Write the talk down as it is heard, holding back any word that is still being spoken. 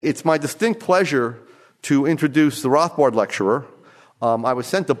It's my distinct pleasure to introduce the Rothbard Lecturer. I was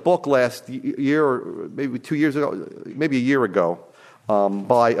sent a book last year, or maybe 2 years ago, maybe a year ago,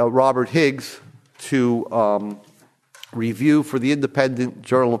 by Robert Higgs to review for the Independent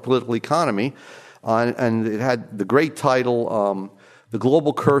Journal of Political Economy, and it had the great title, The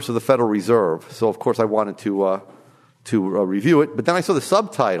Global Curse of the Federal Reserve. So, of course, I wanted to review it. But then I saw the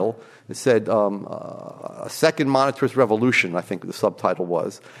subtitle. It said, A Second Monetarist Revolution, I think the subtitle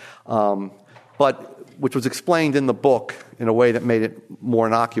was, which was explained in the book in a way that made it more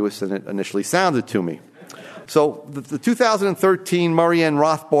innocuous than it initially sounded to me. So the 2013 Murray N.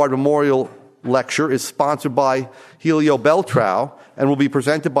 Rothbard Memorial Lecture is sponsored by Helio Beltrao and will be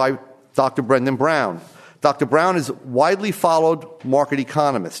presented by Dr. Brendan Brown. Dr. Brown is a widely followed market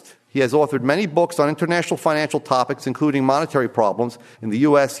economist. He has authored many books on international financial topics, including monetary problems in the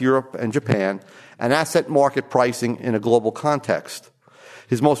U.S., Europe, and Japan, and asset market pricing in a global context.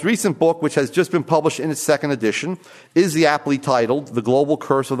 His most recent book, which has just been published in its second edition, is the aptly titled The Global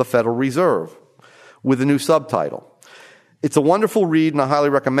Curse of the Federal Reserve, with a new subtitle. It's a wonderful read, and I highly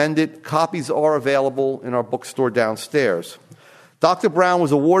recommend it. Copies are available in our bookstore downstairs. Dr. Brown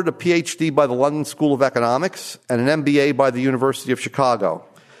was awarded a PhD by the London School of Economics and an MBA by the University of Chicago.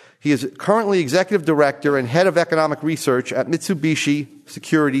 He is currently Executive Director and Head of Economic Research at Mitsubishi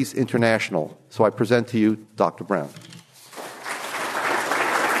Securities International. So I present to you Dr. Brown.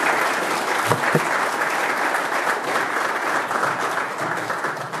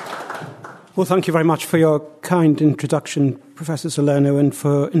 Well, thank you very much for your kind introduction, Professor Salerno, and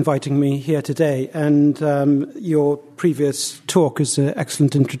for inviting me here today. And your previous talk is an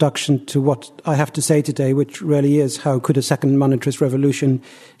excellent introduction to what I have to say today, which really is how could a second monetarist revolution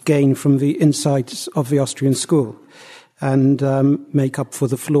gain from the insights of the Austrian school and make up for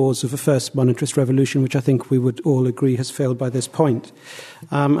the flaws of the first monetarist revolution, which I think we would all agree has failed by this point.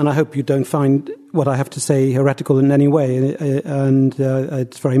 And I hope you don't find what I have to say heretical in any way, and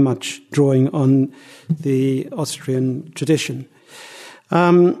it's very much drawing on the Austrian tradition.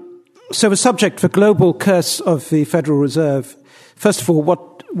 So the subject, the global curse of the Federal Reserve. First of all,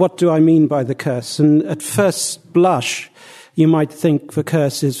 what do I mean by the curse? And at first blush, you might think the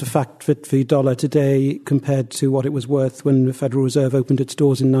curse is the fact that the dollar today, compared to what it was worth when the Federal Reserve opened its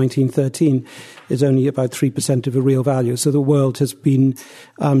doors in 1913, is only about 3% of the real value. So the world has been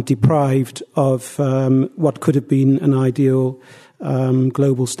deprived of what could have been an ideal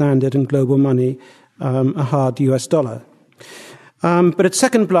global standard and global money, a hard US dollar. But at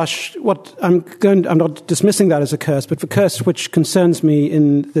second blush, I'm not dismissing that as a curse, but the curse which concerns me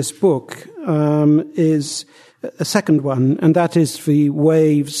in this book is a second one, and that is the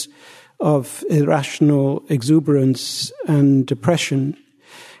waves of irrational exuberance and depression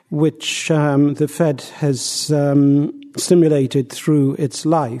which the Fed has stimulated through its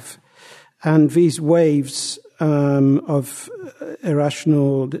life. And these waves of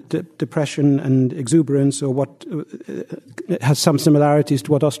irrational depression and exuberance, or what has some similarities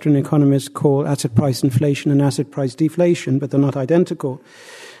to what Austrian economists call asset price inflation and asset price deflation, but they're not identical,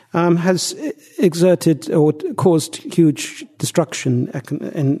 has exerted or caused huge destruction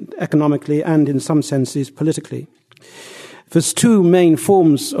economically and, in some senses, politically. There's two main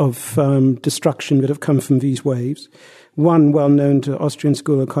forms of destruction that have come from these waves. One well known to Austrian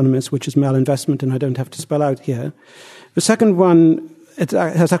school economists, which is malinvestment, and I don't have to spell out here. The second one, it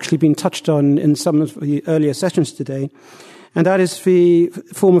has actually been touched on in some of the earlier sessions today, and that is the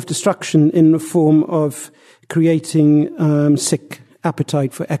form of destruction in the form of creating sick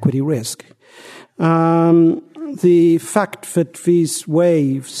appetite for equity risk. The fact that these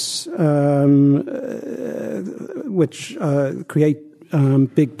waves, which create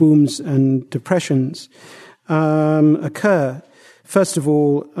big booms and depressions, occur, first of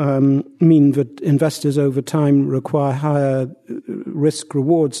all, mean that investors over time require higher risk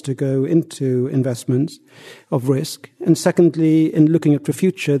rewards to go into investments of risk. And secondly, in looking at the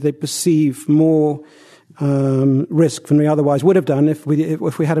future, they perceive more risk than we otherwise would have done if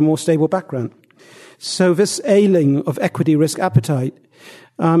we had a more stable background. So this ailing of equity risk appetite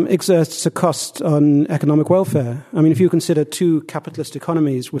exerts a cost on economic welfare. I mean, if you consider two capitalist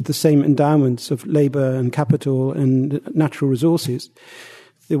economies with the same endowments of labor and capital and natural resources,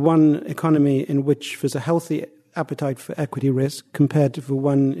 the one economy in which there's a healthy appetite for equity risk compared to the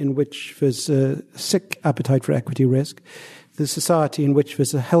one in which there's a sick appetite for equity risk, the society in which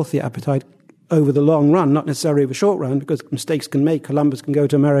there's a healthy appetite over the long run, not necessarily the short run, because mistakes can make. Columbus can go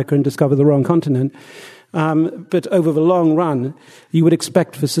to America and discover the wrong continent. But over the long run, you would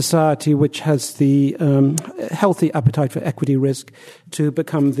expect the society which has the healthy appetite for equity risk to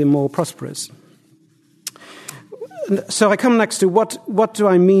become the more prosperous. So I come next to what do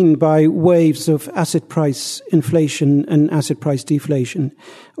I mean by waves of asset price inflation and asset price deflation,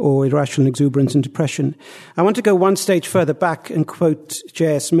 or irrational exuberance and depression. I want to go one stage further back and quote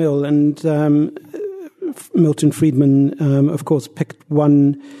J.S. Mill, and Milton Friedman, of course, picked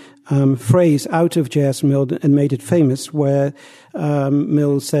one phrase out of J.S. Mill and made it famous, where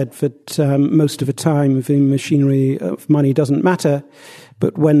Mill said that most of the time the machinery of money doesn't matter,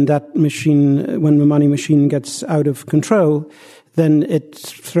 but when the money machine gets out of control, then it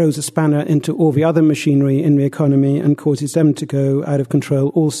throws a spanner into all the other machinery in the economy and causes them to go out of control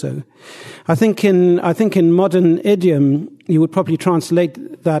also. I think in modern idiom, you would probably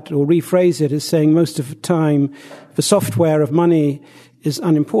translate that or rephrase it as saying most of the time the software of money is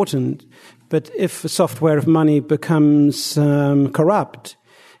unimportant, but if the software of money becomes corrupt,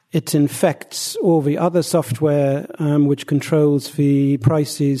 it infects all the other software which controls the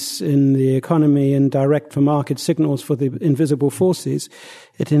prices in the economy and direct the market signals for the invisible forces.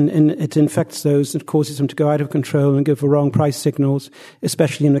 It infects those and causes them to go out of control and give the wrong price signals,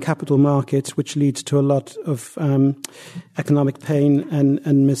 especially in the capital markets, which leads to a lot of economic pain and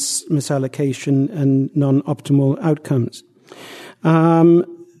misallocation and non-optimal outcomes. Again,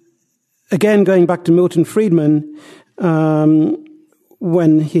 going back to Milton Friedman,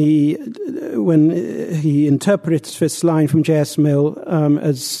 when he interprets this line from J.S. Mill,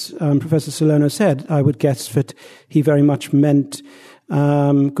 as Professor Salerno said, I would guess that he very much meant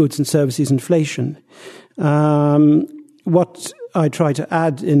goods and services inflation. What I try to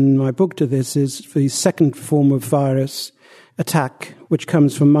add in my book to this is the second form of virus attack, which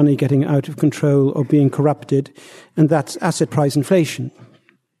comes from money getting out of control or being corrupted, and that's asset price inflation.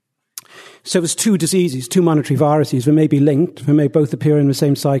 So there's two diseases, two monetary viruses. They may be linked. They may both appear in the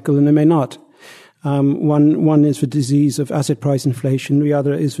same cycle, and they may not. One is the disease of asset price inflation. The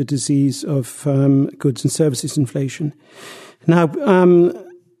other is the disease of goods and services inflation. Now,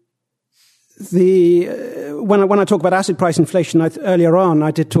 when I talk about asset price inflation, earlier on I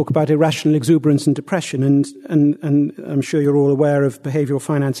did talk about irrational exuberance and depression, and I'm sure you're all aware of behavioral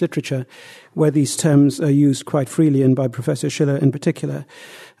finance literature, where these terms are used quite freely, and by Professor Schiller in particular.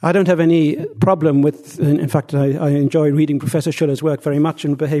 I don't have any problem with, in fact, I enjoy reading Professor Schiller's work very much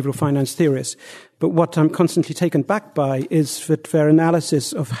in behavioral finance theorists. But what I'm constantly taken back by is that their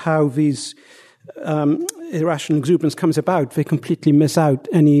analysis of how these irrational exuberance comes about, they completely miss out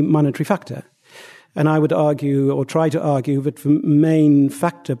any monetary factor. And I would argue, or try to argue, that the main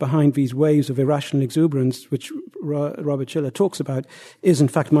factor behind these waves of irrational exuberance, which Robert Schiller talks about, is in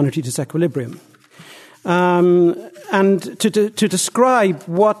fact monetary disequilibrium. And to describe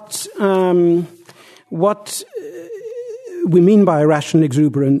what we mean by irrational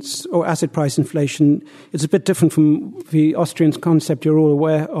exuberance or asset price inflation, it's a bit different from the Austrian concept you're all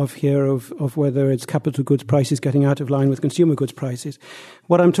aware of here of whether it's capital goods prices getting out of line with consumer goods prices.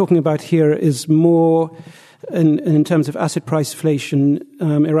 What I'm talking about here is more in terms of asset price inflation,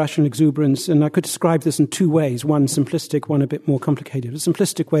 irrational exuberance, and I could describe this in two ways, one simplistic, one a bit more complicated. A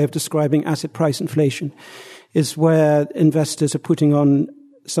simplistic way of describing asset price inflation is where investors are putting on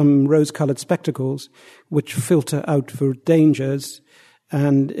some rose-colored spectacles which filter out the dangers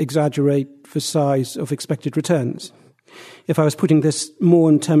and exaggerate the size of expected returns. If I was putting this more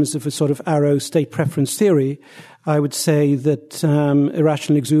in terms of a sort of Arrow state preference theory, I would say that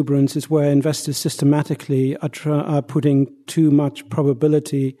irrational exuberance is where investors systematically are putting too much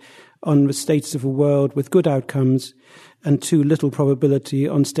probability on the states of a world with good outcomes and too little probability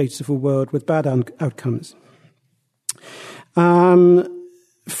on states of a world with bad outcomes.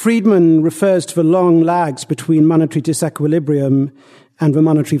 Friedman refers to the long lags between monetary disequilibrium and the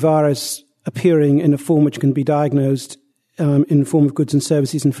monetary virus appearing in a form which can be diagnosed in the form of goods and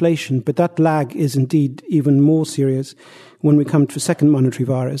services inflation. But that lag is indeed even more serious when we come to the second monetary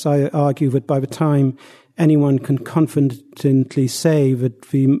virus. I argue that by the time anyone can confidently say that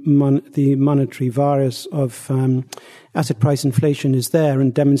the monetary virus of asset price inflation is there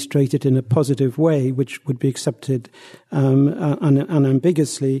and demonstrated in a positive way, which would be accepted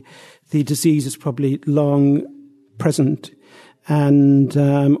unambiguously, the disease is probably long present and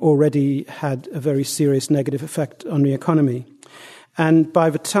already had a very serious negative effect on the economy. And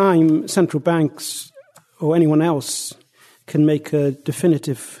by the time central banks or anyone else can make a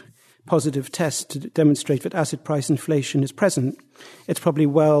definitive positive test to demonstrate that asset price inflation is present, it's probably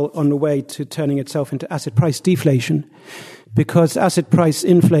well on the way to turning itself into asset price deflation, because asset price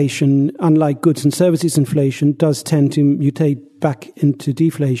inflation, unlike goods and services inflation, does tend to mutate back into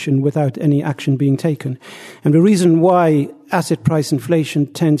deflation without any action being taken. And the reason why asset price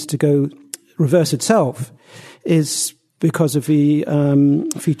inflation tends to go reverse itself is because of the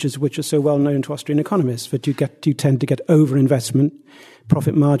features which are so well known to Austrian economists, that you tend to get overinvestment,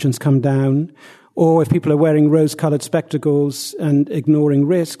 profit margins come down, or if people are wearing rose-colored spectacles and ignoring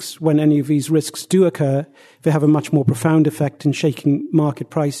risks, when any of these risks do occur, they have a much more profound effect in shaking market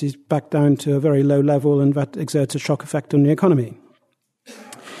prices back down to a very low level, and that exerts a shock effect on the economy.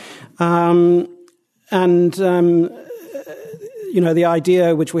 The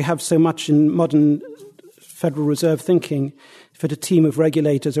idea which we have so much in modern Federal Reserve thinking, that a team of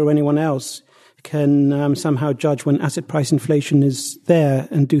regulators or anyone else can somehow judge when asset price inflation is there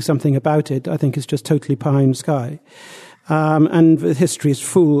and do something about it, I think is just totally pie in the sky. And the history is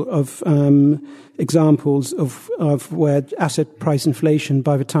full of examples of where asset price inflation,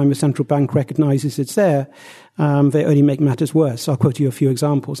 by the time the central bank recognizes it's there, they only make matters worse. I'll quote you a few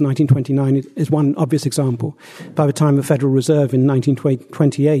examples. 1929 is one obvious example. By the time the Federal Reserve in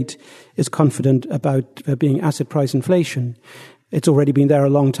 1928 is confident about there being asset price inflation, it's already been there a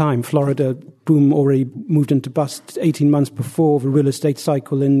long time. Florida boom already moved into bust 18 months before. The real estate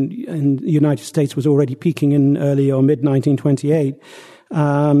cycle in the United States was already peaking in early or mid-1928.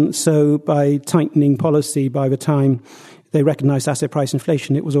 So by tightening policy, by the time they recognized asset price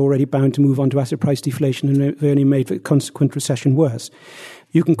inflation, it was already bound to move on to asset price deflation, and they only made the consequent recession worse.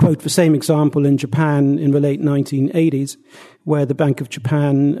 You can quote the same example in Japan in the late 1980s, where the Bank of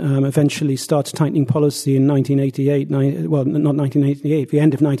Japan eventually starts tightening policy in 1988, well, not 1988, the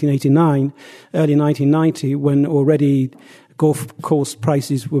end of 1989, early 1990, when already golf course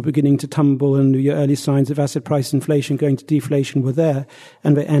prices were beginning to tumble and the early signs of asset price inflation going to deflation were there,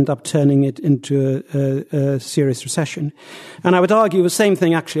 and they end up turning it into a serious recession. And I would argue the same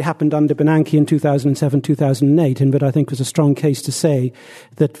thing actually happened under Bernanke in 2007, 2008, and that I think was a strong case to say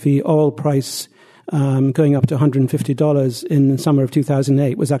that the oil price going up to $150 in the summer of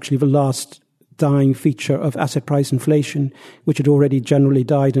 2008 was actually the last dying feature of asset price inflation, which had already generally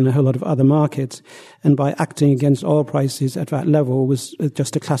died in a whole lot of other markets. And by acting against oil prices at that level was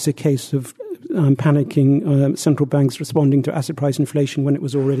just a classic case of panicking central banks responding to asset price inflation when it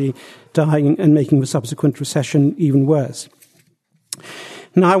was already dying and making the subsequent recession even worse.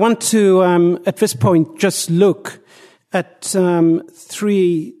 Now, I want to, at this point, just look at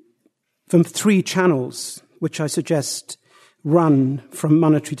three channels which I suggest run from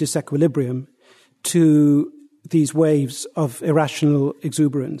monetary disequilibrium to these waves of irrational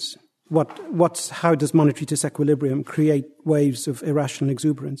exuberance. How does monetary disequilibrium create waves of irrational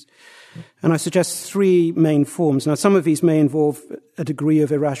exuberance? And I suggest three main forms. Now, some of these may involve a degree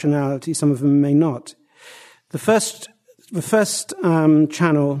of irrationality, some of them may not. The first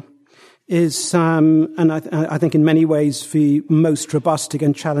channel is, and I think in many ways the most robust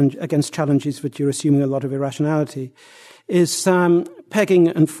against challenges that you're assuming a lot of irrationality, is pegging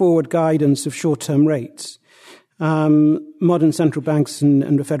and forward guidance of short-term rates. Modern central banks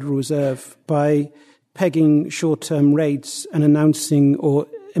and the Federal Reserve, by pegging short-term rates and announcing or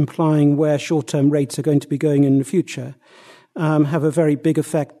implying where short-term rates are going to be going in the future, have a very big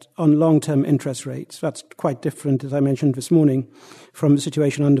effect on long-term interest rates. That's quite different, as I mentioned this morning, from the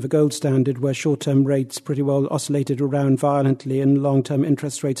situation under the gold standard, where short-term rates pretty well oscillated around violently and long-term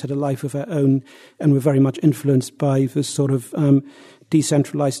interest rates had a life of their own and were very much influenced by this sort of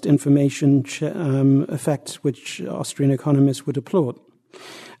decentralized information effects which Austrian economists would applaud.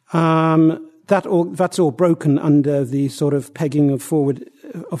 That's all broken under the sort of pegging of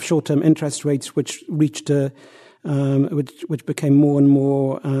short-term interest rates, which reached which became more and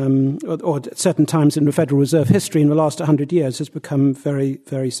more, or at certain times in the Federal Reserve history in the last 100 years, has become very,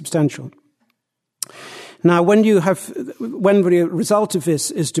 very substantial. Now, when the result of this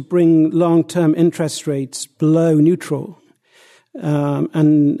is to bring long-term interest rates below neutral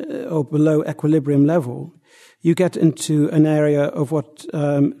or below equilibrium level, you get into an area of what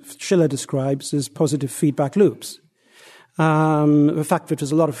Schiller describes as positive feedback loops. The fact that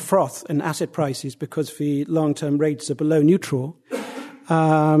there's a lot of froth in asset prices because the long-term rates are below neutral,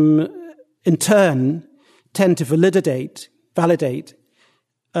 in turn, tend to validate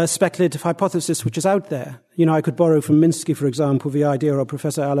a speculative hypothesis which is out there. You know, I could borrow from Minsky, for example, the idea, or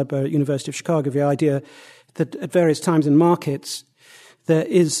Professor Alaba at University of Chicago, the idea that at various times in markets there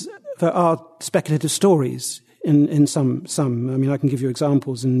are speculative stories. In some, I mean, I can give you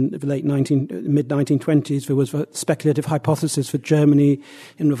examples. In the mid-1920s, there was a speculative hypothesis that Germany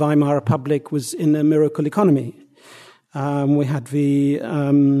in the Weimar Republic was in a miracle economy. We had the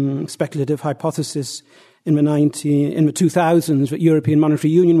speculative hypothesis in the 2000s that European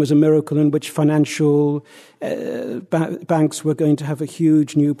Monetary Union was a miracle in which financial banks were going to have a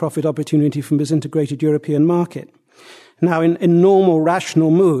huge new profit opportunity from this integrated European market. Now, in normal, rational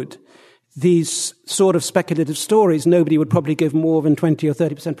mood, these sort of speculative stories, nobody would probably give more than 20 or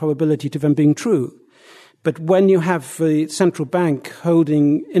 30% probability to them being true. But when you have the central bank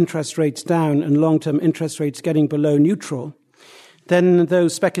holding interest rates down and long-term interest rates getting below neutral, then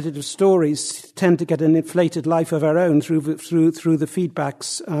those speculative stories tend to get an inflated life of their own through the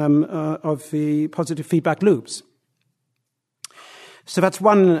feedbacks of the positive feedback loops. So that's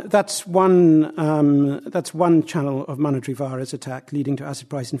one channel of monetary virus attack leading to asset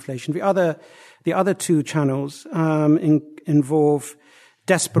price inflation. The other two channels involve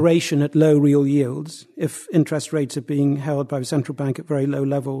desperation at low real yields. If interest rates are being held by the central bank at very low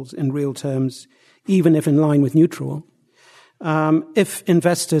levels in real terms, even if in line with neutral. If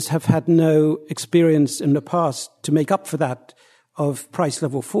investors have had no experience in the past to make up for that of price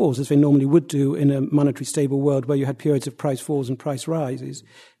level falls, as they normally would do in a monetary stable world where you had periods of price falls and price rises,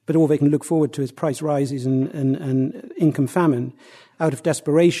 but all they can look forward to is price rises and income famine. Out of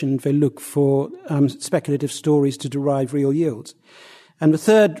desperation, they look for speculative stories to derive real yields. And the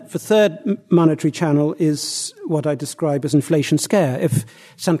third monetary channel is what I describe as inflation scare. If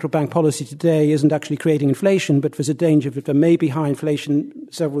central bank policy today isn't actually creating inflation, but there's a danger that there may be high inflation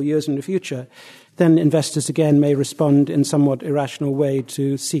several years in the future, then investors again may respond in somewhat irrational way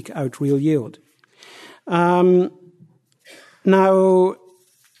to seek out real yield. Now,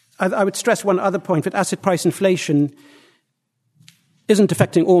 I would stress one other point, that asset price inflation isn't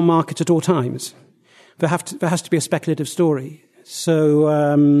affecting all markets at all times. There has to be a speculative story. So,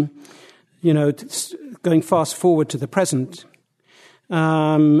 going fast forward to the present,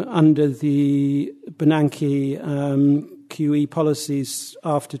 under the Bernanke QE policies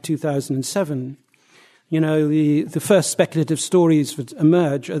after 2007, the first speculative stories that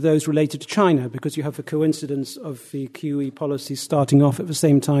emerge are those related to China, because you have the coincidence of the QE policies starting off at the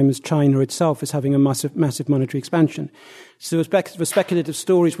same time as China itself is having a massive monetary expansion. So the speculative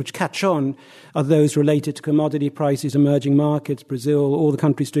stories which catch on are those related to commodity prices, emerging markets, Brazil, all the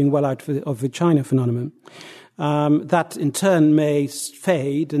countries doing well out of the China phenomenon. That in turn may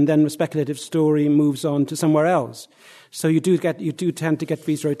fade, and then the speculative story moves on to somewhere else. So you do tend to get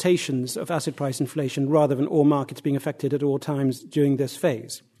these rotations of asset price inflation rather than all markets being affected at all times during this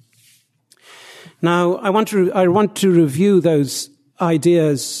phase. Now, I want to review those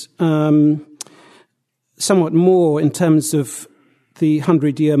ideas somewhat more in terms of the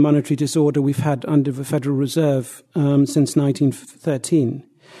 100-year monetary disorder we've had under the Federal Reserve since 1913.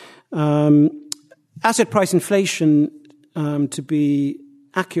 Asset price inflation, to be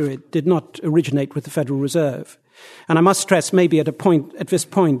accurate, did not originate with the Federal Reserve. And I must stress, maybe at this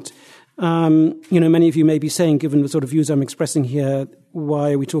point, many of you may be saying, given the sort of views I'm expressing here,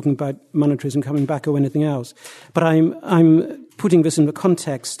 why are we talking about monetarism coming back or anything else? But I'm putting this in the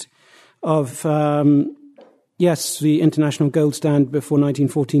context of, yes, the international gold standard before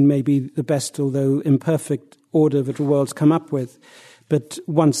 1914 may be the best, although imperfect, order that the world's come up with. But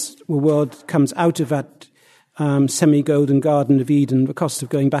once the world comes out of that semi-golden Garden of Eden, the cost of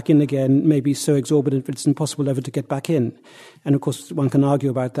going back in again may be so exorbitant that it's impossible ever to get back in. And of course, one can argue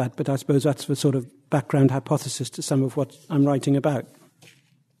about that, but I suppose that's the sort of background hypothesis to some of what I'm writing about.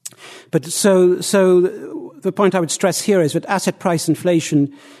 But so the point I would stress here is that asset price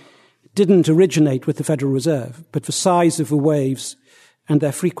inflation didn't originate with the Federal Reserve, but the size of the waves and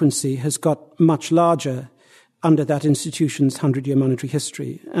their frequency has got much larger under that institution's 100-year monetary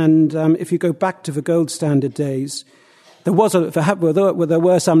history. And if you go back to the gold standard days, there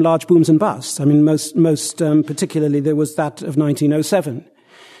were some large booms and busts. I mean, most particularly there was that of 1907.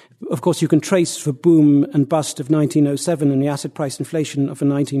 Of course, you can trace the boom and bust of 1907 and the asset price inflation of the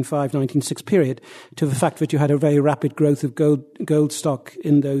 1905-1906 period to the fact that you had a very rapid growth of gold stock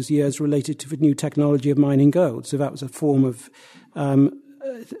in those years related to the new technology of mining gold. So that was a form of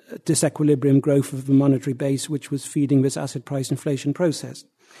disequilibrium growth of the monetary base, which was feeding this asset price inflation process.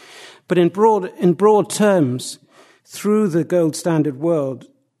 But in broad terms, through the gold standard world,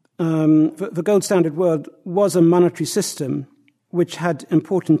 the gold standard world was a monetary system which had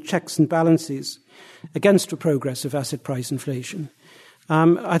important checks and balances against the progress of asset price inflation.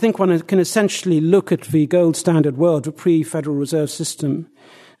 I think one can essentially look at the gold standard world, the pre-Federal Reserve system,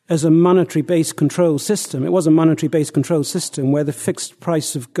 as a monetary-based control system. It was a monetary-based control system where the fixed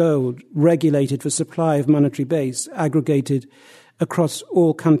price of gold regulated the supply of monetary base aggregated across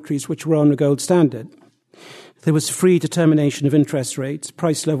all countries which were on the gold standard. There was free determination of interest rates.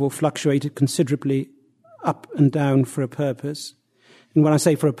 Price level fluctuated considerably up and down for a purpose. And when I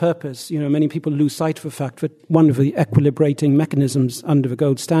say for a purpose, many people lose sight of the fact that one of the equilibrating mechanisms under the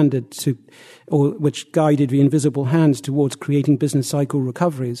gold standard which guided the invisible hands towards creating business cycle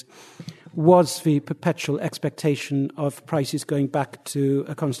recoveries was the perpetual expectation of prices going back to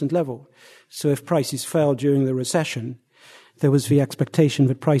a constant level. So if prices fell during the recession, there was the expectation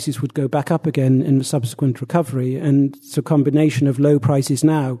that prices would go back up again in the subsequent recovery. And the combination of low prices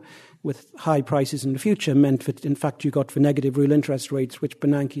now with high prices in the future meant that, in fact, you got the negative real interest rates, which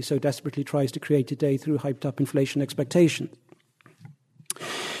Bernanke so desperately tries to create today through hyped-up inflation expectations.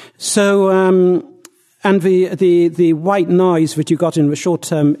 So, and the white noise that you got in the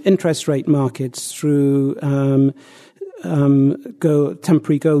short-term interest rate markets through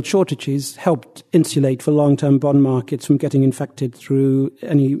temporary gold shortages helped insulate the long-term bond markets from getting infected through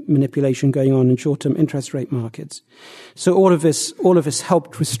any manipulation going on in short-term interest rate markets. So all of this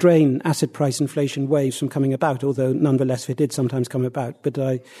helped restrain asset price inflation waves from coming about, although nonetheless they did sometimes come about. But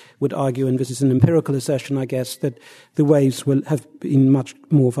I would argue, and this is an empirical assertion, I guess, that the waves have been much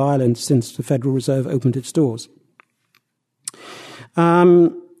more violent since the Federal Reserve opened its doors.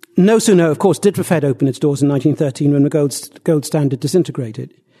 No sooner, of course, did the Fed open its doors in 1913 when the gold standard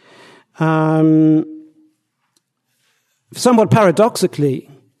disintegrated. Somewhat paradoxically,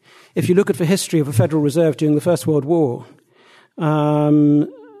 if you look at the history of the Federal Reserve during the First World War, Bryan,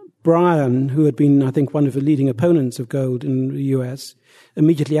 who had been, I think, one of the leading opponents of gold in the US,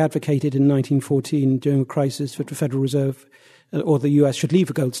 immediately advocated in 1914 during a crisis that the Federal Reserve or the US should leave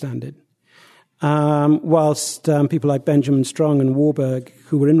the gold standard. Whilst people like Benjamin Strong and Warburg,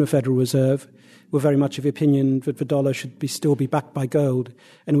 who were in the Federal Reserve, were very much of the opinion that the dollar should still be backed by gold,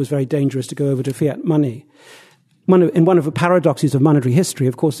 and it was very dangerous to go over to fiat money. In one of the paradoxes of monetary history,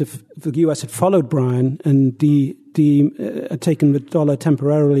 of course, if the US had followed Bryan and had taken the dollar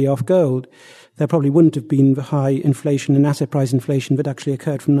temporarily off gold, there probably wouldn't have been the high inflation and asset price inflation that actually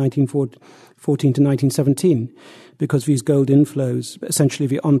occurred from 1914 to 1917, because these gold inflows, essentially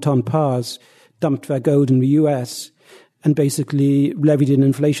the Entente Powers, dumped their gold in the US and basically levied an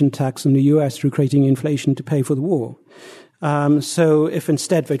inflation tax on the US through creating inflation to pay for the war. So if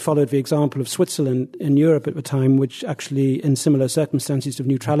instead they'd followed the example of Switzerland in Europe at the time, which actually in similar circumstances of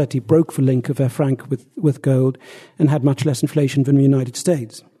neutrality broke the link of their franc with gold and had much less inflation than the United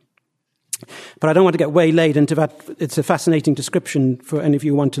States. But I don't want to get way laid into that. It's a fascinating description for any of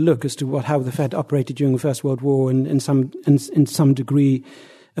you who want to look as to how the Fed operated during the First World War and in some degree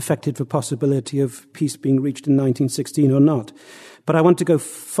affected the possibility of peace being reached in 1916 or not. But I want to go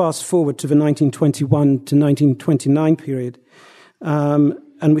fast forward to the 1921 to 1929 period. And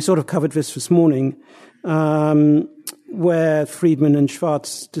we sort of covered this morning, where Friedman and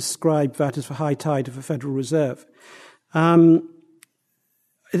Schwartz described that as the high tide of the Federal Reserve.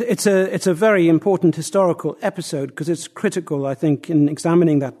 It's a very important historical episode because it's critical, I think, in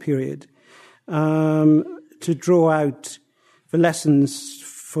examining that period, to draw out the lessons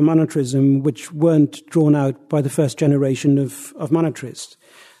for monetarism which weren't drawn out by the first generation of monetarists,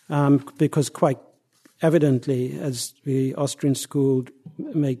 because quite evidently, as the Austrian school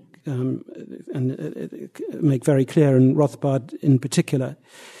make very clear, and Rothbard in particular,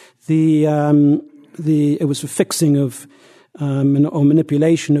 it was the fixing of or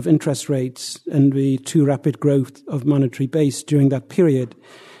manipulation of interest rates and the too rapid growth of monetary base during that period,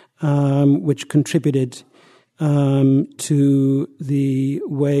 which contributed to the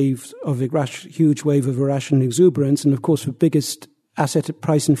huge wave of irrational exuberance. And of course, the biggest asset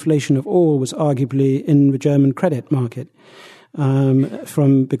price inflation of all was arguably in the German credit market.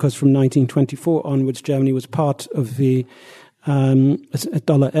 Because from 1924 onwards, Germany was part of the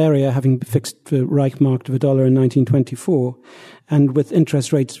dollar area, having fixed the Reichsmark to the dollar in 1924. And with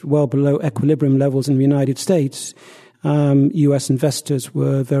interest rates well below equilibrium levels in the United States, U.S. investors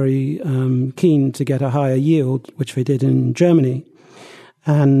were very keen to get a higher yield, which they did in Germany.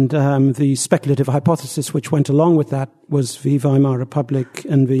 And the speculative hypothesis which went along with that was the Weimar Republic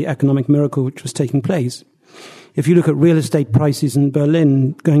and the economic miracle which was taking place. If you look at real estate prices in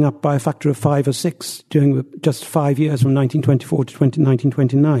Berlin going up by a factor of 5 or 6 during just 5 years from 1924 to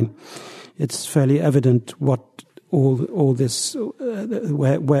 1929, it's fairly evident what all this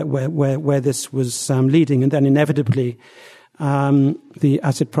where this was leading, and then inevitably the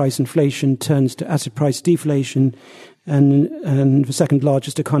asset price inflation turns to asset price deflation, and the second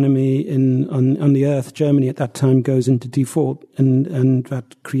largest economy on the earth, Germany at that time, goes into default, and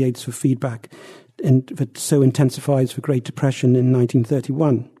that creates a feedback, and that so intensifies the Great Depression in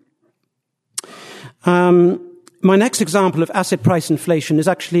 1931. My next example of asset price inflation is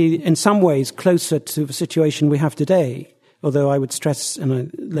actually in some ways closer to the situation we have today, although I would stress,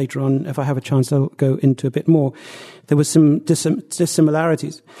 and later on, if I have a chance, I'll go into a bit more, there were some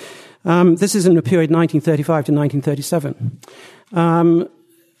dissimilarities. This is in the period 1935 to 1937.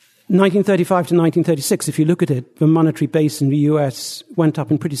 1935 to 1936, if you look at it, the monetary base in the US went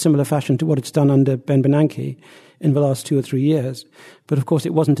up in pretty similar fashion to what it's done under Ben Bernanke in the last 2 or 3 years. But of course,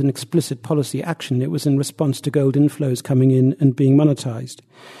 it wasn't an explicit policy action. It was in response to gold inflows coming in and being monetized.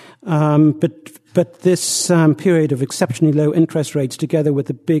 But this period of exceptionally low interest rates, together with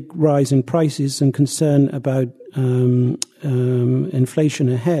the big rise in prices and concern about inflation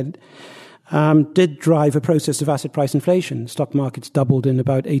ahead, did drive a process of asset price inflation. Stock markets doubled in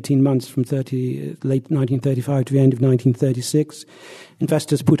about 18 months from late 1935 to the end of 1936.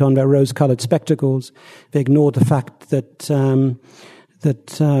 Investors put on their rose-colored spectacles. They ignored the fact that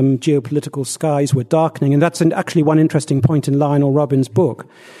geopolitical skies were darkening. And that's actually one interesting point in Lionel Robbins' book,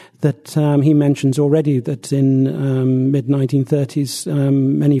 that he mentions already that in mid-1930s,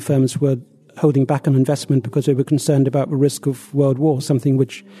 many firms were holding back on investment because they were concerned about the risk of world war, something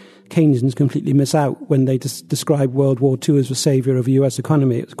which Keynesians completely miss out when they describe World War II as the savior of the US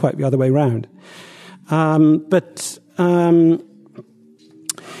economy. It's quite the other way around. And the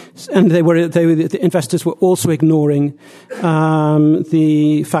investors were also ignoring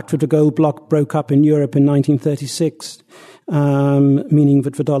the fact that the gold bloc broke up in Europe in 1936, meaning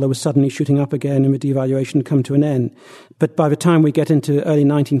that the dollar was suddenly shooting up again and the devaluation had come to an end. But by the time we get into early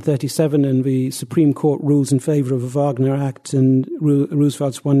 1937 and the Supreme Court rules in favor of the Wagner Act and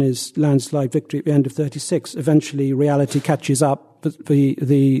Roosevelt's won his landslide victory at the end of 36, eventually reality catches up,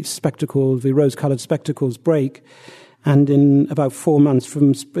 the rose-colored spectacles break, and in about 4 months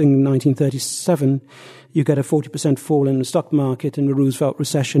from spring 1937, you get a 40% fall in the stock market and the Roosevelt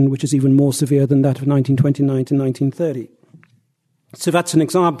recession, which is even more severe than that of 1929 to 1930. So that's an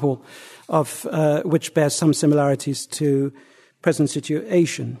example of which bears some similarities to present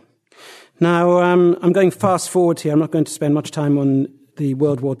situation. Now, I'm going fast forward here. I'm not going to spend much time on the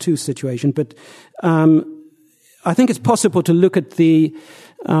World War II situation, but I think it's possible to look at the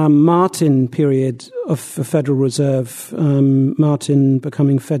Martin period of the Federal Reserve, Martin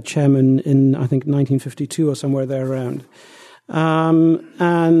becoming Fed chairman in, I think, 1952 or somewhere there around.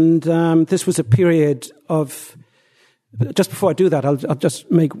 This was a period of... Just before I do that, I'll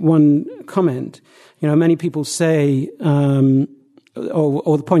just make one comment. You know, many people say,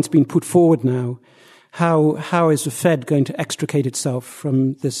 or the point's been put forward now, how is the Fed going to extricate itself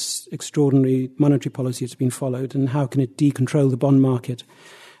from this extraordinary monetary policy that's been followed, and how can it decontrol the bond market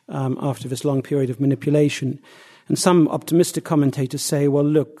after this long period of manipulation? And some optimistic commentators say, well,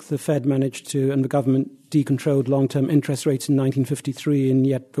 look, the Fed managed to, and the government decontrolled long-term interest rates in 1953, and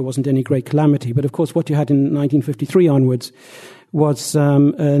yet there wasn't any great calamity. But of course, what you had in 1953 onwards was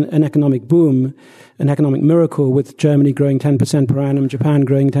an economic boom, an economic miracle, with Germany growing 10% per annum, Japan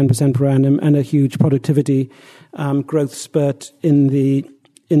growing 10% per annum, and a huge productivity growth spurt in the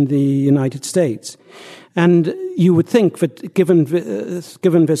United States. And you would think that given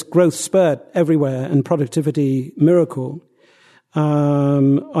this growth spurt everywhere and productivity miracle,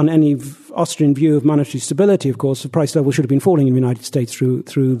 on any Austrian view of monetary stability, of course, the price level should have been falling in the United States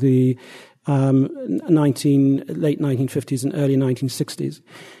through the late 1950s and early 1960s,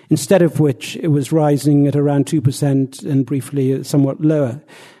 instead of which it was rising at around 2% and briefly somewhat lower.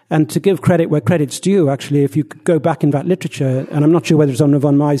 And to give credit where credit's due, actually, if you go back in that literature, and I'm not sure whether it's on the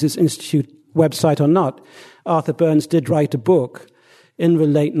von Mises Institute website or not, Arthur Burns did write a book in the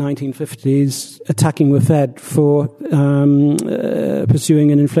late 1950s attacking the Fed for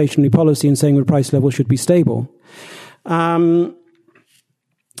pursuing an inflationary policy and saying the price level should be stable.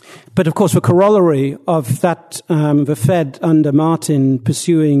 But of course, the corollary of that, the Fed under Martin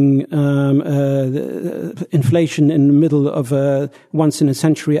pursuing inflation in the middle of a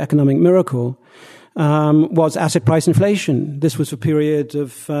once-in-a-century economic miracle was asset price inflation. This was a period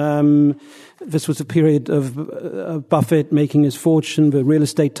of Buffett making his fortune, the real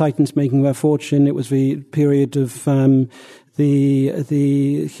estate titans making their fortune. It was the period of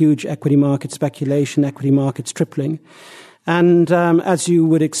the huge equity market speculation, equity markets tripling. And as you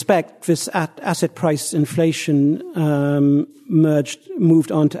would expect, this asset price inflation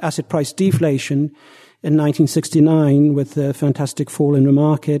moved on to asset price deflation in 1969 with the fantastic fall in the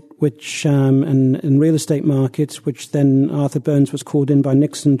market, which and in real estate markets, which then Arthur Burns was called in by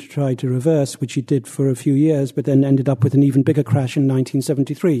Nixon to try to reverse, which he did for a few years, but then ended up with an even bigger crash in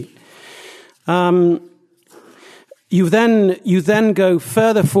 1973. You then go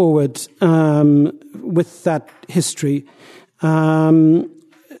further forward with that history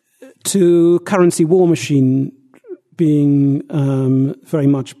to currency war machine being very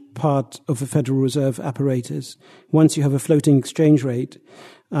much part of the Federal Reserve apparatus. Once you have a floating exchange rate,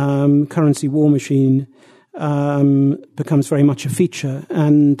 currency war machine becomes very much a feature.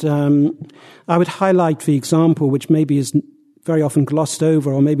 And I would highlight the example, which maybe is very often glossed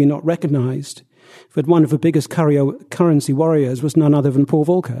over or maybe not recognized, but one of the biggest currency warriors was none other than Paul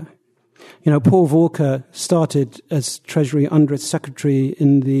Volcker. Paul Volcker started as Treasury Undersecretary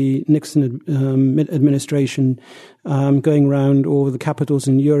in the Nixon administration, going around all the capitals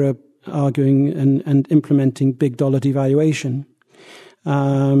in Europe, arguing and implementing big dollar devaluation,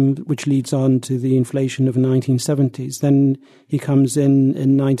 which leads on to the inflation of the 1970s. Then he comes in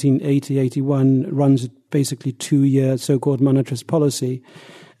 1980-81, runs basically 2-year so-called monetarist policy,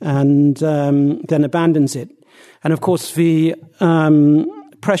 and then abandons it. And of course, the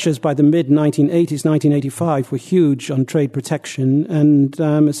pressures by the mid-1980s, 1985, were huge on trade protection, and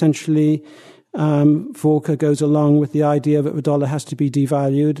essentially Volcker goes along with the idea that the dollar has to be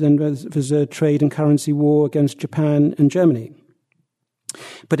devalued, and there's a trade and currency war against Japan and Germany.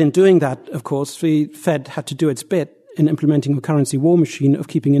 But in doing that, of course, the Fed had to do its bit in implementing a currency war machine of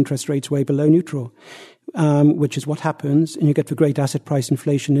keeping interest rates way below neutral, which is what happens, and you get the great asset price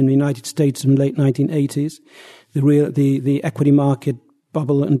inflation in the United States in the late 1980s, the equity market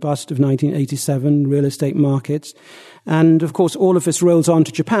bubble and bust of 1987, real estate markets, and of course all of this rolls on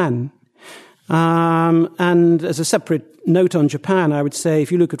to Japan. And as a separate note on Japan, I would say if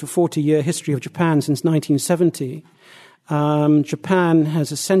you look at the 40-year history of Japan since 1970, Japan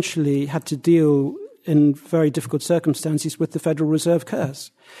has essentially had to deal in very difficult circumstances with the Federal Reserve curse.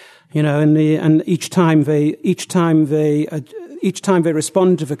 And each time they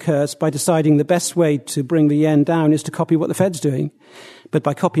respond to the curse by deciding the best way to bring the yen down is to copy what the Fed's doing. But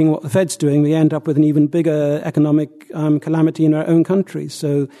by copying what the Fed's doing, they end up with an even bigger economic calamity in our own country.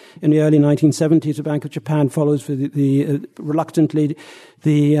 So in the early 1970s, the Bank of Japan follows reluctantly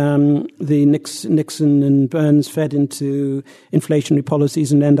the Nixon and Burns Fed into inflationary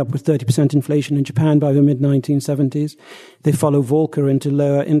policies and end up with 30% inflation in Japan by the mid-1970s. They follow Volcker into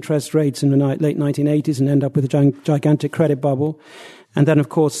lower interest rates in the late 1980s and end up with a gigantic credit bubble. And then, of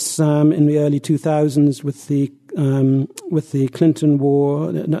course, in the early 2000s, with the Clinton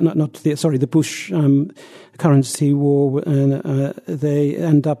war, the Bush currency war, they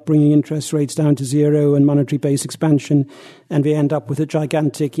end up bringing interest rates down to zero and monetary base expansion, and we end up with a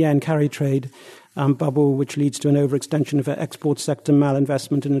gigantic yen carry trade bubble, which leads to an overextension of our export sector,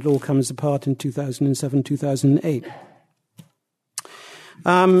 malinvestment, and it all comes apart in 2007, 2008.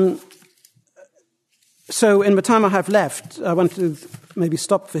 So in the time I have left, I want to maybe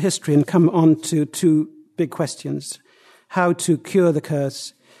stop for history and come on to two big questions: how to cure the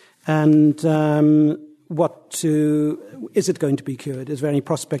curse, and is it going to be cured? Is there any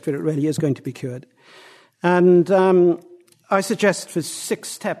prospect that it really is going to be cured? And I suggest for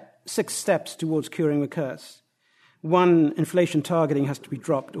six steps towards curing the curse. One, inflation targeting has to be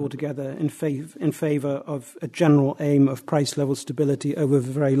dropped altogether in favor of a general aim of price level stability over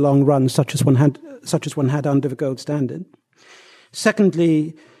the very long run, such as one had under the gold standard.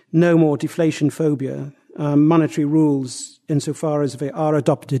 Secondly, no more deflation phobia. Monetary rules, insofar as they are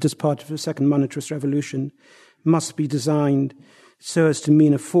adopted as part of the second monetarist revolution, must be designed so as to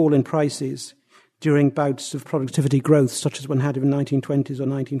mean a fall in prices during bouts of productivity growth, such as one had in the 1920s or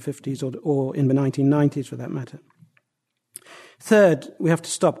 1950s or in the 1990s, for that matter. Third, we have to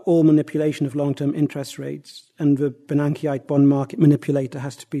stop all manipulation of long-term interest rates, and the Bernankeite bond market manipulator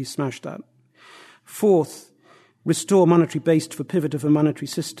has to be smashed up. Fourth, restore monetary base to the pivot of a monetary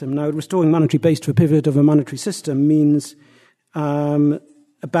system. Now, restoring monetary base to a pivot of a monetary system means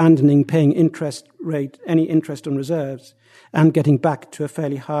abandoning paying any interest on reserves, and getting back to a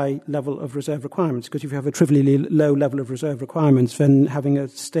fairly high level of reserve requirements. Because if you have a trivially low level of reserve requirements, then having a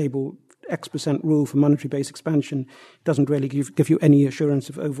stable X% rule for monetary base expansion doesn't really give you any assurance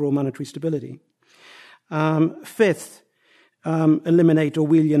of overall monetary stability. Fifth, eliminate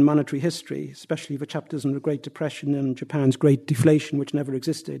Orwellian monetary history, especially the chapters on the Great Depression and Japan's Great Deflation, which never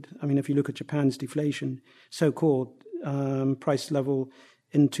existed. I mean, if you look at Japan's deflation, so-called price level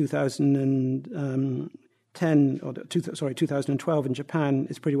in 2012 in Japan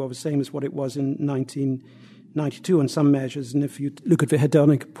is pretty well the same as what it was in 1992 on some measures. And if you look at the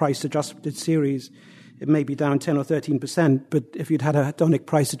hedonic price adjusted series, it may be down 10 or 13%, but if you'd had a hedonic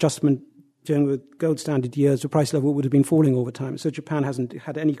price adjustment during the gold standard years, the price level would have been falling over time. So Japan hasn't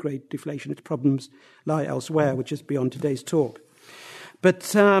had any great deflation. Its problems lie elsewhere, which is beyond today's talk. But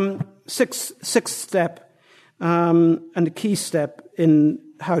sixth step, and a key step in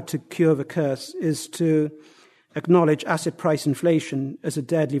how to cure the curse, is to acknowledge asset price inflation as a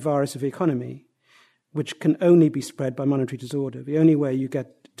deadly virus of the economy, which can only be spread by monetary disorder. The only way you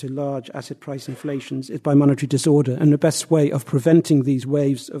get to large asset price inflations is by monetary disorder. And the best way of preventing these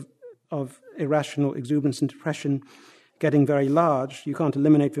waves of irrational exuberance and depression getting very large, you can't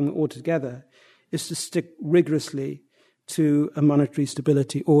eliminate them altogether, is to stick rigorously to a monetary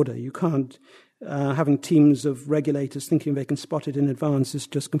stability order. You can't, having teams of regulators thinking they can spot it in advance is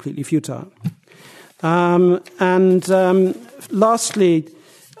just completely futile. Lastly,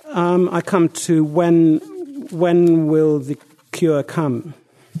 I come to when will the cure come?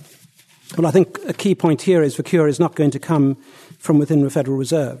 Well, I think a key point here is the cure is not going to come from within the Federal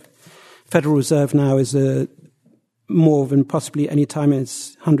Reserve. Federal Reserve now is more than possibly any time in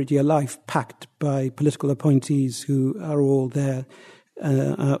its 100-year life packed by political appointees who are all there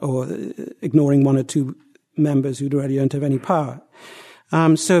or ignoring one or two members who really don't have any power.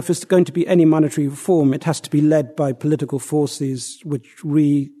 So if there's going to be any monetary reform, it has to be led by political forces which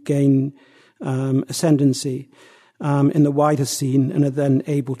regain ascendancy in the wider scene and are then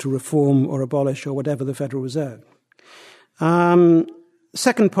able to reform or abolish or whatever the Federal Reserve.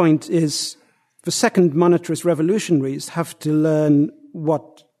 Second point is the second monetarist revolutionaries have to learn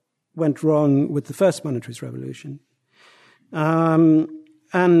what went wrong with the first monetarist revolution.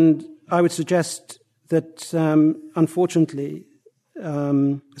 And I would suggest that, unfortunately,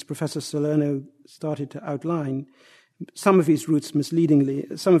 as Professor Salerno started to outline, some of these roots misleadingly,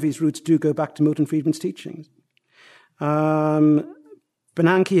 some of these roots do go back to Milton Friedman's teachings.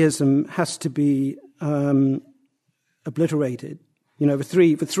 Bernankeism has to be obliterated. You know, the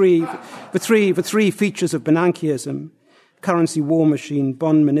three features of Bernankeism: currency war machine,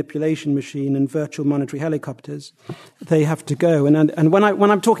 bond manipulation machine, and virtual monetary helicopters. They have to go. And when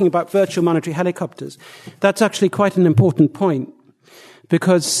I'm talking about virtual monetary helicopters, that's actually quite an important point,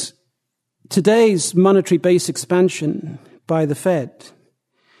 because today's monetary base expansion by the Fed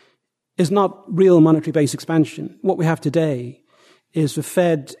is not real monetary base expansion. What we have today is the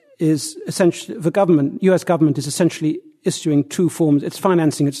Fed is essentially, the government, US government is essentially issuing two forms, it's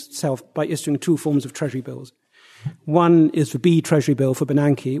financing itself by issuing two forms of treasury bills. One is the B treasury bill for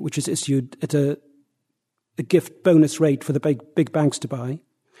Bernanke, which is issued at a gift bonus rate for the big banks to buy.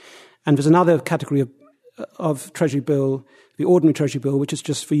 And there's another category of treasury bill, the ordinary treasury bill, which is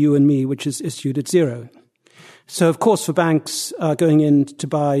just for you and me, which is issued at zero. So, of course, the banks are going in to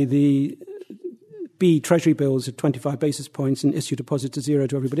buy the B treasury bills at 25 basis points and issue deposits at zero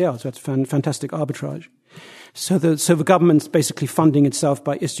to everybody else. That's fantastic arbitrage. So the government's basically funding itself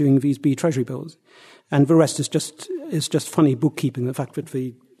by issuing these B treasury bills. And the rest is just funny bookkeeping, the fact that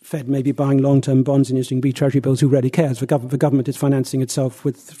the Fed may be buying long-term bonds and issuing B treasury bills. Who really cares? The government is financing itself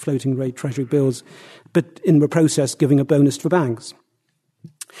with floating rate treasury bills, but in the process giving a bonus to the banks.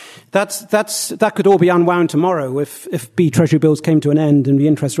 That could all be unwound tomorrow if B treasury bills came to an end and the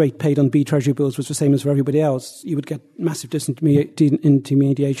interest rate paid on B treasury bills was the same as for everybody else. You would get massive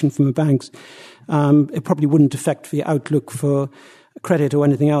disintermediation from the banks. It probably wouldn't affect the outlook for credit or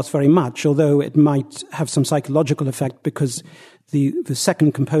anything else very much, although it might have some psychological effect, because the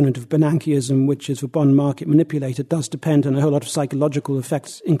second component of Bernankeism, which is the bond market manipulator, does depend on a whole lot of psychological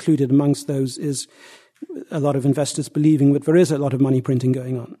effects. Included amongst those is a lot of investors believing that there is a lot of money printing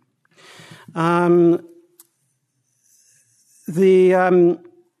going on.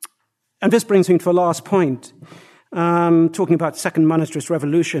 And this brings me to a last point, talking about second monetarist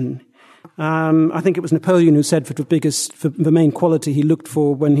revolution. I think it was Napoleon who said that the main quality he looked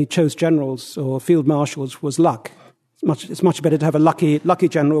for when he chose generals or field marshals was luck. It's much better to have a lucky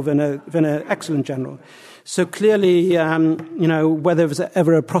general than an excellent general. So clearly, whether there's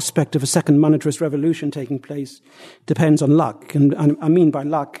ever a prospect of a second monetarist revolution taking place depends on luck. And I mean by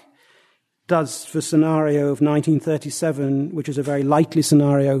luck, does the scenario of 1937, which is a very likely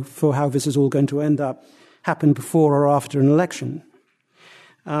scenario for how this is all going to end up, happen before or after an election?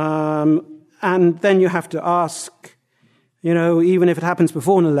 And then you have to ask, even if it happens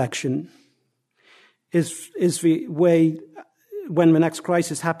before an election, is the way, when the next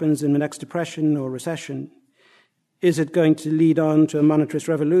crisis happens in the next depression or recession, is it going to lead on to a monetarist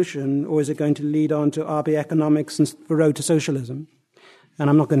revolution, or is it going to lead on to RB economics and the road to socialism? And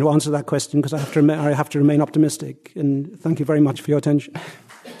I'm not going to answer that question because I have to remain optimistic. And thank you very much for your attention.